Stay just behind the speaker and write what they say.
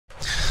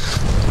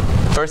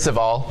First of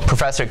all,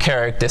 Professor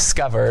Carrick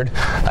discovered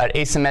that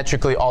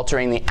asymmetrically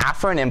altering the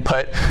afferent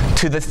input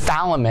to the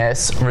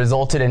thalamus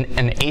resulted in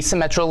an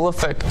asymmetrical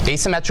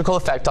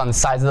effect on the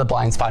size of the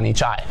blind spot in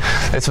each eye.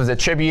 This was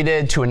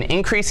attributed to an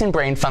increase in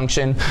brain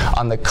function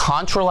on the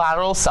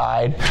contralateral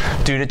side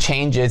due to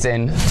changes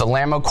in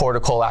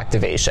thalamocortical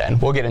activation.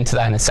 We'll get into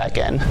that in a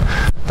second.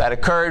 That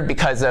occurred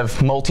because of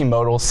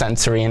multimodal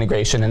sensory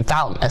integration in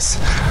thalamus.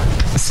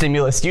 The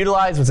stimulus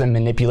utilized was a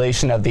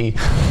manipulation of the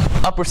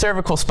upper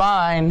cervical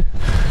spine,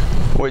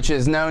 which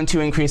is known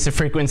to increase the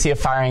frequency of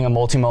firing of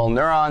multimodal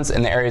neurons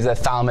in the areas of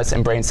the thalamus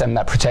and brainstem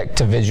that protect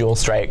the visual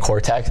striate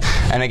cortex.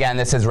 And again,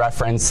 this is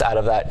referenced out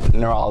of that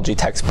neurology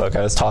textbook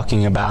I was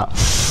talking about.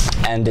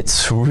 And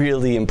it's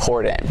really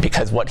important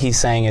because what he's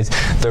saying is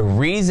the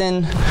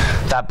reason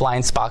that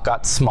blind spot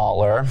got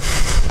smaller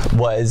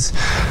was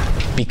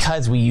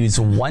because we use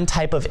one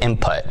type of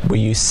input. We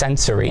use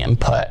sensory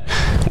input.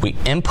 We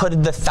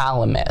inputted the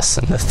thalamus,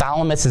 and the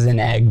thalamus is an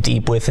egg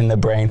deep within the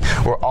brain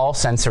where all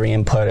sensory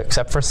input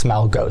except for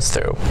smell goes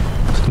through.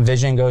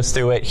 Vision goes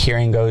through it,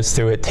 hearing goes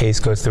through it,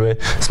 taste goes through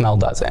it, smell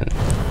doesn't.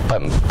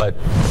 But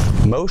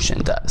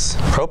motion does,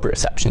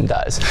 proprioception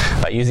does.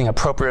 By using a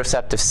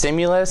proprioceptive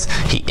stimulus,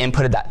 he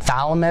inputted that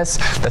thalamus.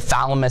 The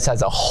thalamus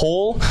as a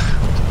whole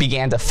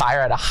began to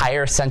fire at a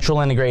higher central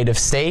integrative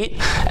state,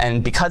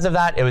 and because of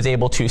that, it was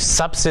able to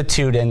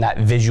substitute in that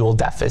visual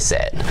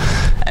deficit.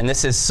 And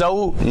this is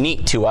so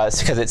neat to us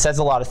because it says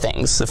a lot of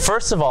things. So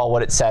first of all,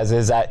 what it says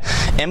is that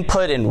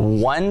input in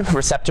one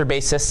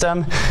receptor-based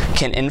system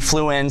can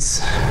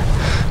influence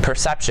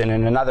perception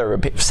in another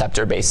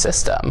receptor-based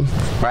system,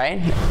 right?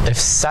 If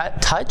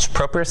touch,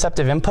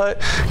 proprioceptive input,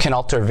 can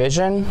alter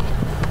vision,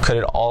 could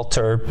it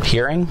alter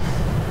hearing?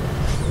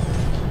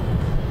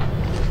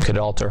 Could it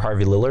alter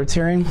Harvey Lillard's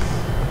hearing?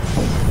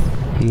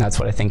 And that's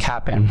what I think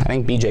happened. I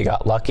think BJ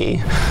got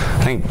lucky.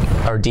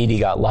 Or Didi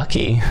got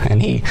lucky,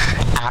 and he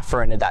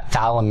afferented that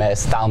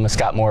thalamus. Thalamus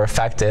got more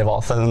effective. All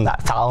of a sudden,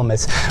 that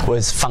thalamus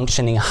was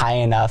functioning high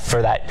enough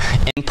for that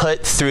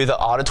input through the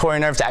auditory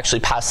nerve to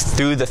actually pass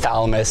through the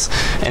thalamus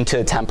into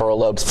the temporal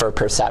lobes for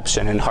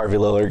perception, and Harvey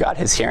Lillard got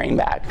his hearing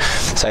back.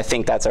 So I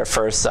think that's our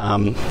first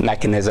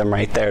mechanism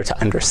right there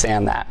to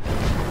understand that.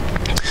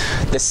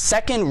 The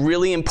second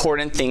really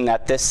important thing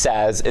that this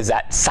says is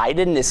that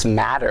sightedness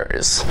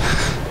matters.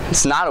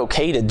 It's not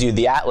okay to do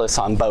the atlas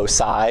on both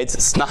sides.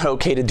 It's not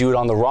okay to do it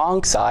on the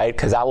wrong side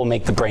because that will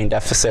make the brain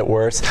deficit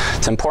worse.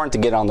 It's important to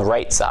get on the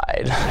right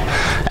side.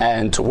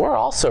 And we're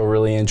also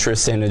really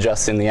interested in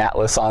adjusting the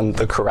atlas on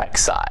the correct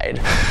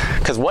side.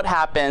 Because what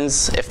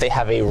happens if they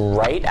have a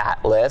right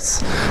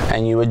atlas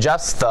and you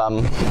adjust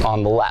them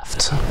on the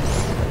left?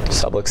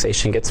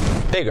 Subluxation gets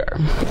bigger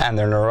and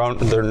their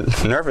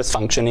nervous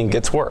functioning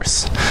gets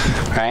worse,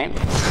 right?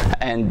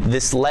 And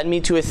this led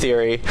me to a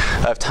theory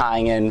of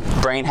tying in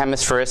brain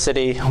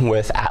hemisphericity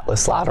with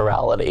atlas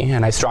laterality,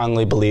 and I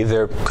strongly believe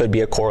there could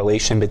be a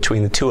correlation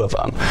between the two of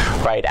them.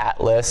 Right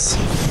atlas,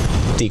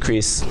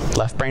 decreased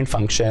left brain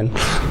function,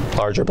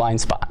 larger blind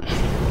spot.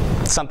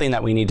 It's something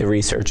that we need to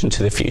research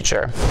into the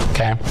future,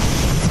 okay?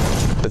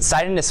 But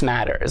sightedness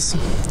matters.